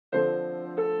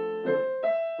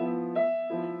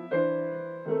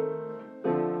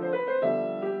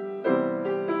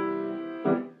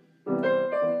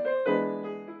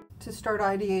start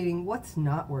ideating what's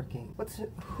not working.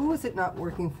 Who is it not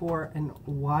working for, and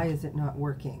why is it not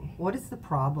working? What is the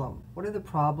problem? What are the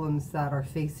problems that are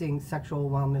facing sexual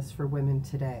wellness for women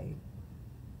today?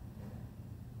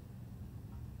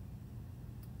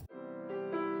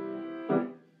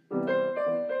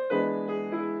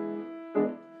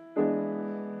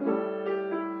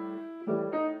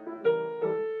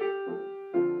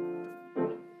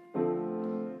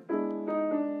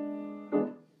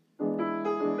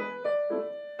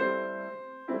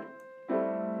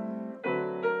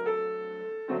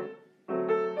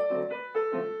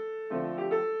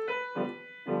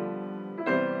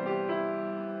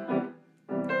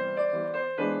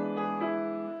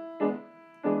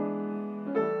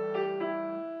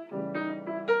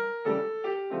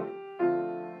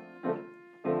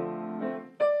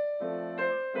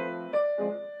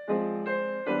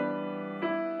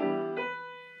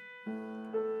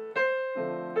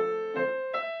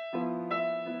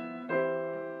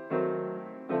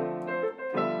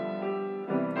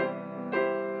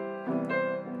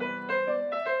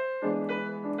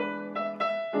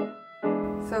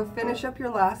 So finish up your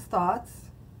last thoughts.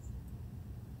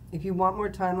 If you want more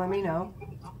time, let me know.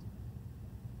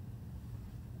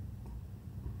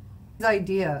 These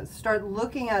ideas, start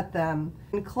looking at them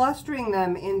and clustering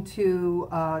them into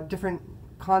different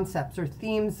concepts or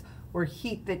themes or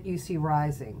heat that you see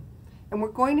rising. And we're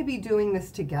going to be doing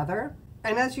this together.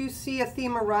 And as you see a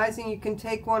theme arising, you can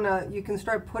take one, you can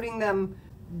start putting them,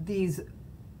 these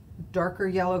darker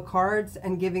yellow cards,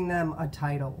 and giving them a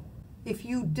title. If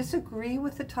you disagree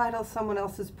with the title someone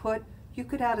else has put, you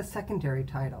could add a secondary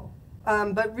title.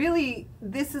 But really,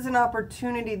 this is an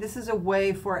opportunity, this is a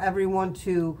way for everyone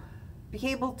to be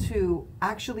able to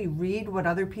actually read what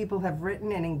other people have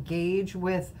written and engage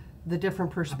with the different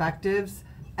perspectives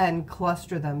and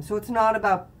cluster them. So it's not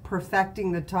about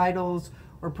perfecting the titles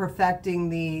or perfecting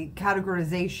the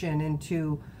categorization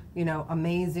into, you know,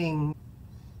 amazing.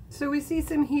 So we see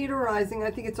some heat arising.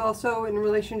 I think it's also in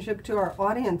relationship to our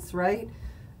audience, right?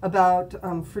 About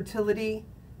fertility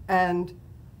and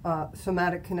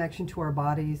somatic connection to our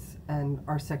bodies and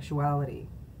our sexuality.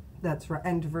 That's right,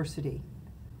 and diversity.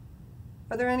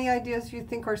 Are there any ideas you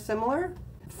think are similar?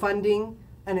 Funding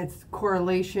and its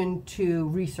correlation to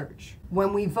research.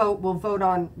 When we vote, we'll vote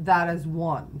on that as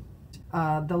one.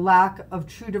 The lack of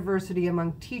true diversity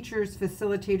among teachers,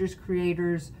 facilitators,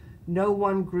 creators. No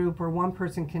one group or one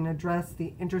person can address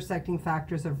the intersecting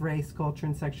factors of race, culture,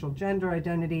 and sexual gender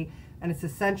identity, and it's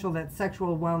essential that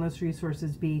sexual wellness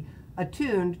resources be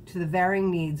attuned to the varying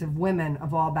needs of women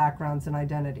of all backgrounds and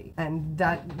identity. And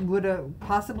that would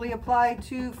possibly apply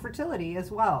to fertility as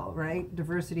well, right?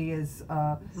 Diversity is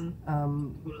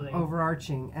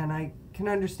overarching, and I can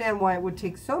understand why it would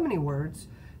take so many words,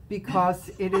 because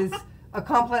it is a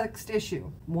complex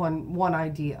issue, one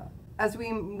idea. As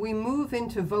we move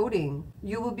into voting,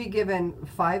 you will be given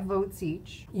 5 votes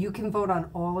each. You can vote on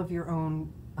all of your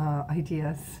own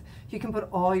ideas. You can put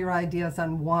all your ideas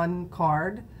on one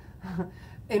card.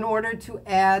 In order to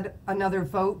add another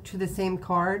vote to the same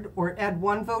card, or add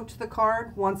one vote to the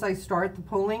card, once I start the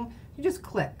polling, you just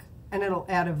click and it'll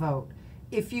add a vote.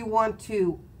 If you want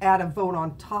to add a vote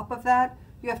on top of that,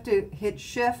 you have to hit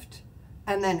shift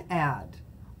and then add,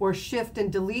 or shift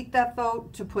and delete that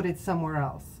vote to put it somewhere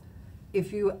else.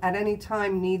 If you at any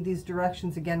time need these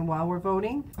directions again while we're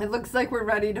voting, it looks like we're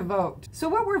ready to vote. So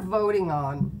what we're voting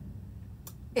on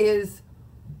is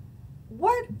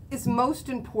what is most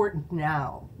important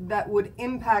now that would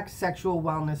impact sexual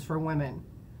wellness for women,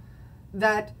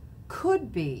 that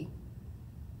could be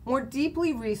more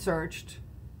deeply researched,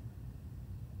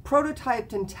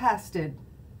 prototyped, and tested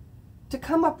to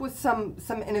come up with some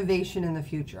innovation in the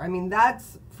future. I mean,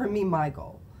 that's, for me, my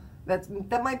goal.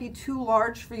 That might be too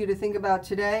large for you to think about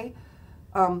today,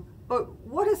 but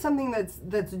what is something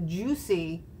that's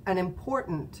juicy and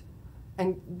important,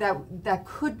 and that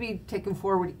could be taken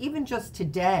forward even just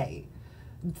today,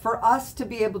 for us to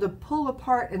be able to pull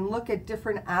apart and look at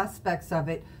different aspects of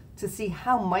it to see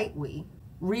how might we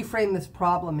reframe this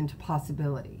problem into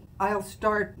possibility. I'll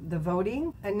start the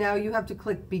voting, and now you have to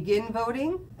click begin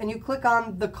voting, and you click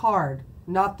on the card,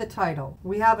 not the title.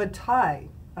 We have a tie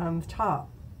on the top,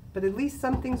 but at least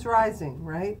something's rising,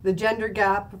 right? The gender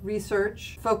gap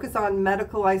research, focus on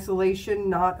medical isolation,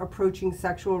 not approaching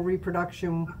sexual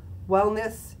reproduction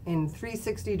wellness in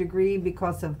 360-degree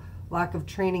because of lack of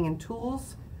training and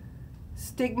tools.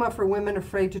 Stigma for women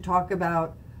afraid to talk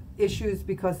about issues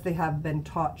because they have been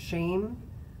taught shame.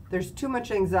 There's too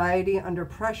much anxiety under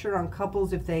pressure on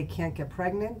couples if they can't get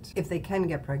pregnant, if they can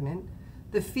get pregnant.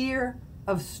 The fear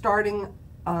of starting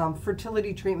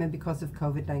fertility treatment because of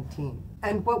COVID-19.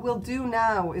 And what we'll do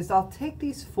now is I'll take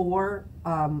these 4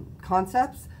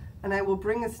 concepts and I will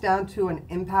bring us down to an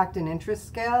impact and interest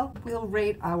scale. We'll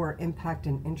rate our impact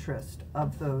and interest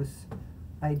of those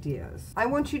ideas. I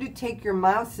want you to take your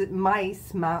mice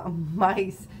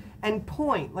and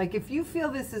point. Like if you feel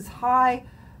this is high,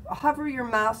 hover your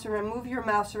mouse around, move your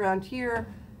mouse around here.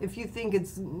 If you think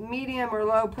it's medium or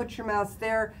low, put your mouse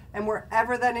there, and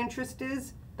wherever that interest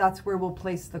is, that's where we'll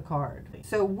place the card.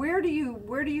 So where do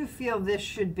you feel this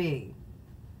should be?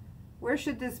 Where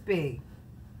should this be?